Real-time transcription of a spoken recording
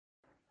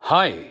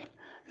Hi,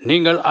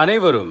 நீங்கள்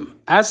அனைவரும்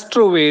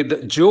ஆஸ்ட்ரோவேத்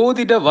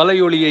ஜோதிட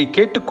வலையொலியை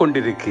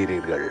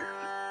கேட்டுக்கொண்டிருக்கிறீர்கள்.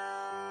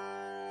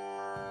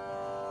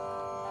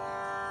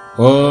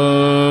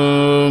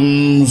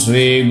 ஓம்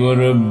ஸ்ரீ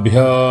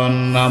குருப்யோ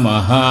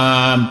நமஹ.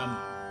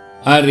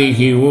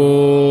 ஹரிஹி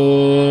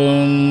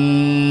ஓம்.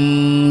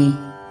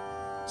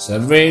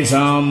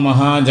 சர்வேஷாம்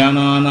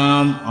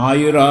மகாஜனானாம்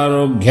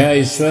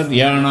ஆயுராரோக்ய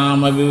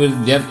ஐஸ்வர்யாணாம்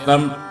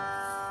அபிவிருத்யர்த்தம்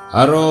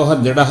அரோஹ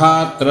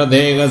திடஹாத்ர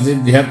தேக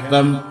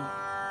சித்யர்த்தம்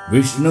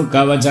விஷ்ணு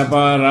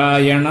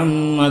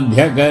கவசபாராயணம்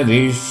மத்ய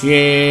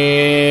கரிஷ்யே.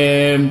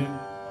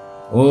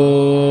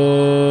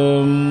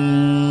 ஓம்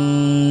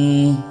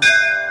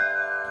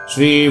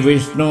ஸ்ரீ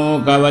விஷ்ணு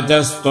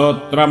கவச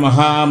ஸ்தோத்ர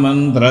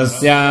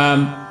மகாமந்திரஸ்ய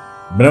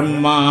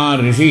பிரம்மா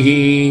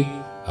ரிஷிः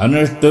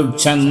அனுஷ்டுப்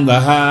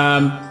சந்தः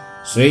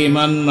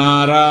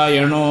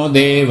ஸ்ரீமன்னாராயணோ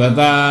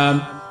தேவதா.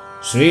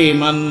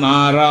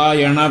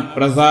 ஸ்ரீமன்னாராயண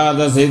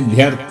பிரசாத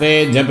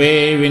சித்யர்த்தே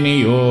ஜபே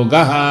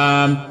விநியோகः.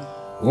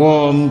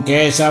 ஓம்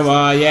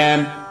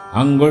கேசவாய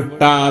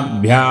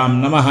அங்குஷ்டாभ्यां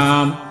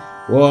நமः.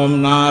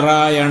 ஓம்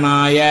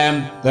நாராயணாய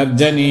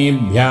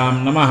தர்ஜனீभ्यां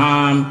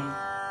நமः.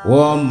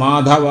 ஓம்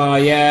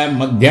மாதவாய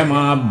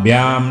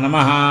மத்யமாभ्यां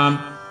நமः.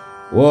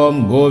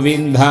 ஓம்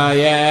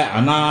கோவிந்தாய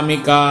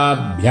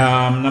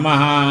அநாமிகாभ्यां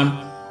நமः.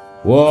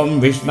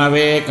 ஓம்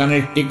விஷ்ணவே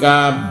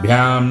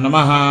கனிஷ்டிகாभ्यां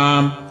நமः.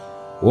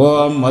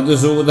 ஓம்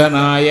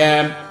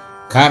மதுசூதனாய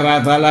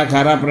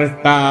करतलकरपृष्ठाभ्यां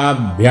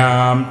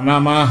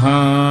नमः.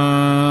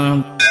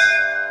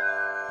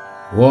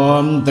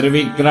 ओम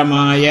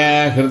त्रिविक्रमाय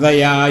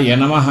हृदयाय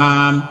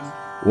नमः.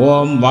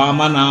 ओम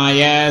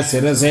वामनाय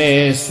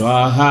शिरसे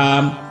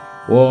स्वाहा.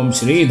 ओम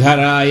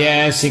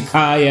श्रीधराय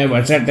शिखाय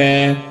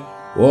वषटे.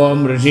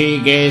 ओम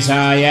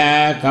ऋषिकेशाय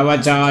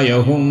कवचाय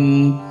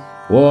हुं.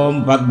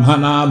 ओम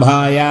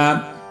पद्मनाभाय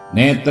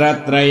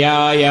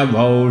नेत्रत्रयाय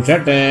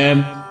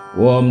वौषटे.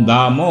 ओम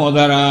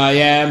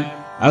दामोदराय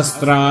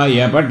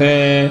अस्त्राय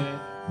पटे.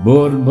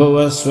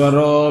 भूर्भुवस्वरोमिति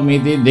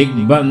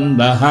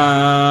दिग्बन्धः.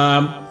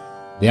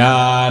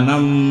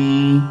 ध्यानं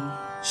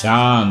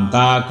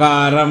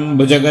शान्ताकारं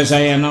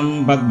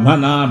भुजगशयनं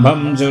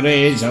पद्मनाभं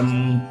सुरेशं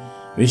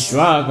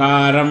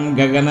विश्वाकारं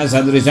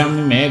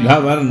गगनसदृशं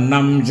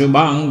मेघवर्णं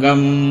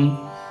शुभांगं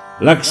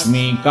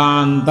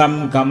लक्ष्मीकान्तं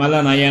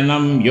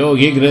कमलनयनं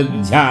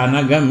योगिगृध्यानगम्यं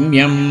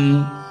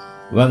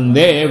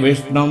वन्दे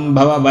विष्णुं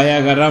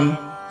भवभयकरं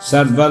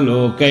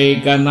सर्वलोकैकनाथं.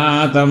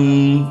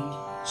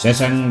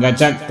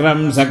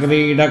 शशङ्खचक्रं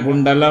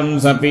सक्रीडकुण्डलं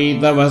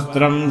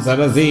सपीतवस्त्रं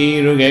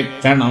सरसीरुगेक्षणं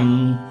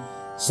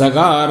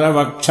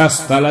सकारवक्षस्थलशोभिकौस्तुभं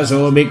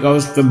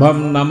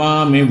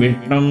नमामि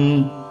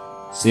विष्णुं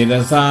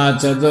शिरसा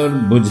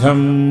चतुर्भुजम्.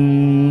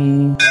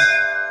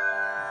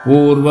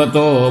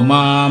 पूर्वतो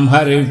मां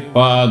हरिः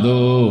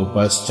पादो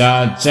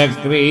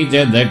पश्चाच्चक्री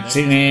च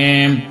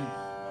दक्षिणे.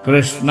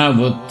 कृष्ण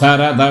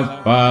उत्तरतः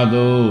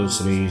पादो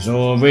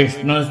श्रीशो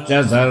विष्णुश्च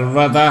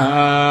सर्वतः.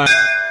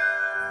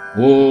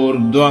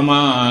 ऊर्ध्वमानन्दकृत्पादो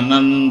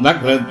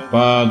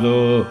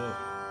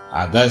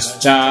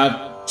अधश्चाच्चार्ङ्गभृत्सदा.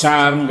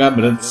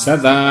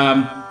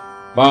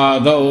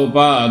 पादौ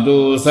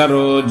पादौ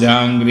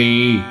सरोजाङ्घ्रि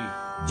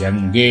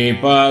जङ्घे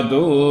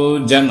पादौ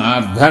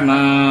जनार्दन.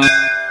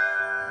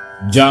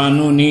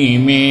 जानुनी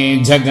मे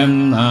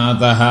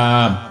जगन्नाथः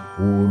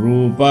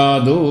ऊरू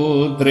पादौ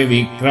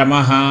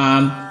त्रिविक्रमः.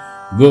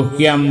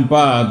 गुह्यं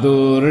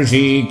पादौ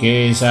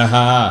ऋषिकेशः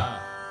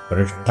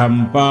पृष्ठं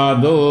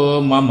पादौ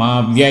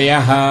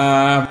ममाव्ययः.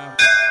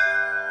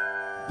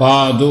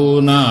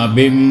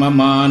 पादूनाभिं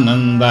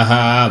ममानन्दः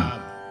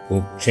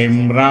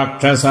कुक्षिं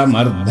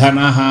राक्षसमर्दनः.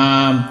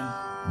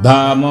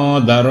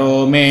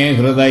 दामोदरो मे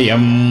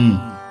हृदयं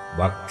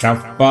वक्षः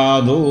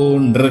पादौ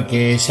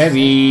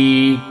नृकेशरी.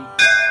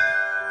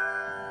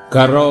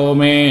 करो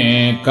मे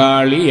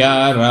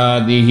काळियारादिः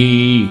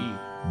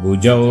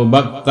भुजौ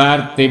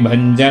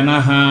भक्तार्तिभञ्जनः.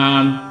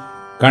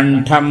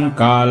 कण्ठं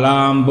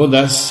कालाम्बुदश्यामः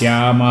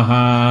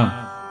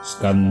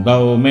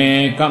स्कन्दौ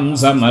मे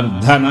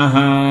कंसमर्दनः.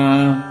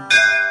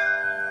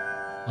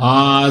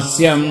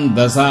 हास्यं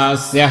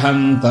दशास्य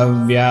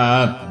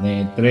हन्तव्यात्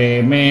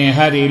नेत्रे मे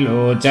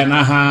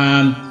हरिलोचनः.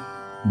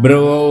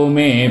 भ्रुवौ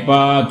मे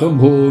पातु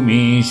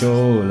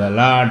भूमीशो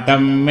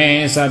ललाटं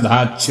मे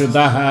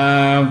सदाच्युतः.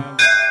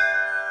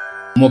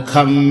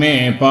 मुखं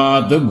मे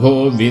पातु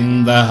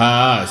गोविन्दः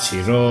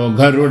शिरो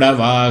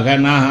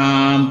गरुडवाहनः.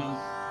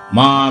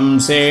 मां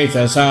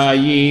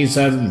शेषशायी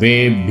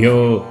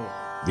सर्वेभ्यो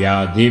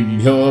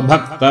व्याधिभ्यो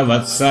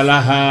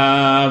भक्तवत्सलः.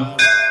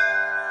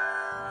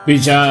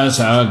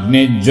 पिशाचाग्निज्वरेभ्यो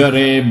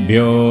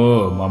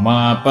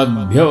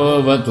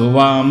ममापद्भ्यो वतु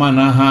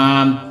वामनः.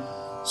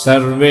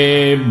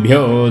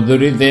 सर्वेभ्यो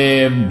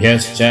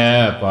दुरितेभ्यश्च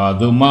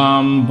पातु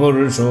मां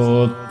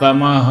पुरुषोत्तमः.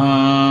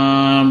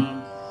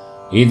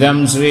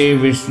 इदं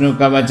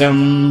श्रीविष्णुकवचं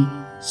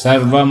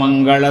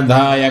सर्वमङ्गलदायकं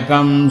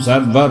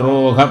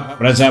सर्वरोगप्रशमनं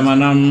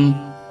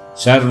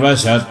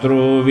सर्वशत्रुविनाशनम्.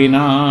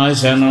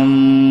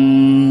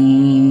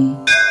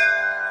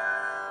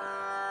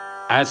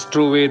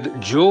 ஆஸ்ட்ரோவேத்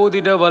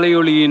ஜோதிட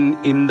வலையொலியின்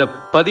இந்த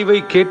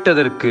பதிவை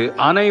கேட்டதற்கு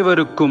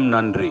அனைவருக்கும்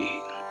நன்றி.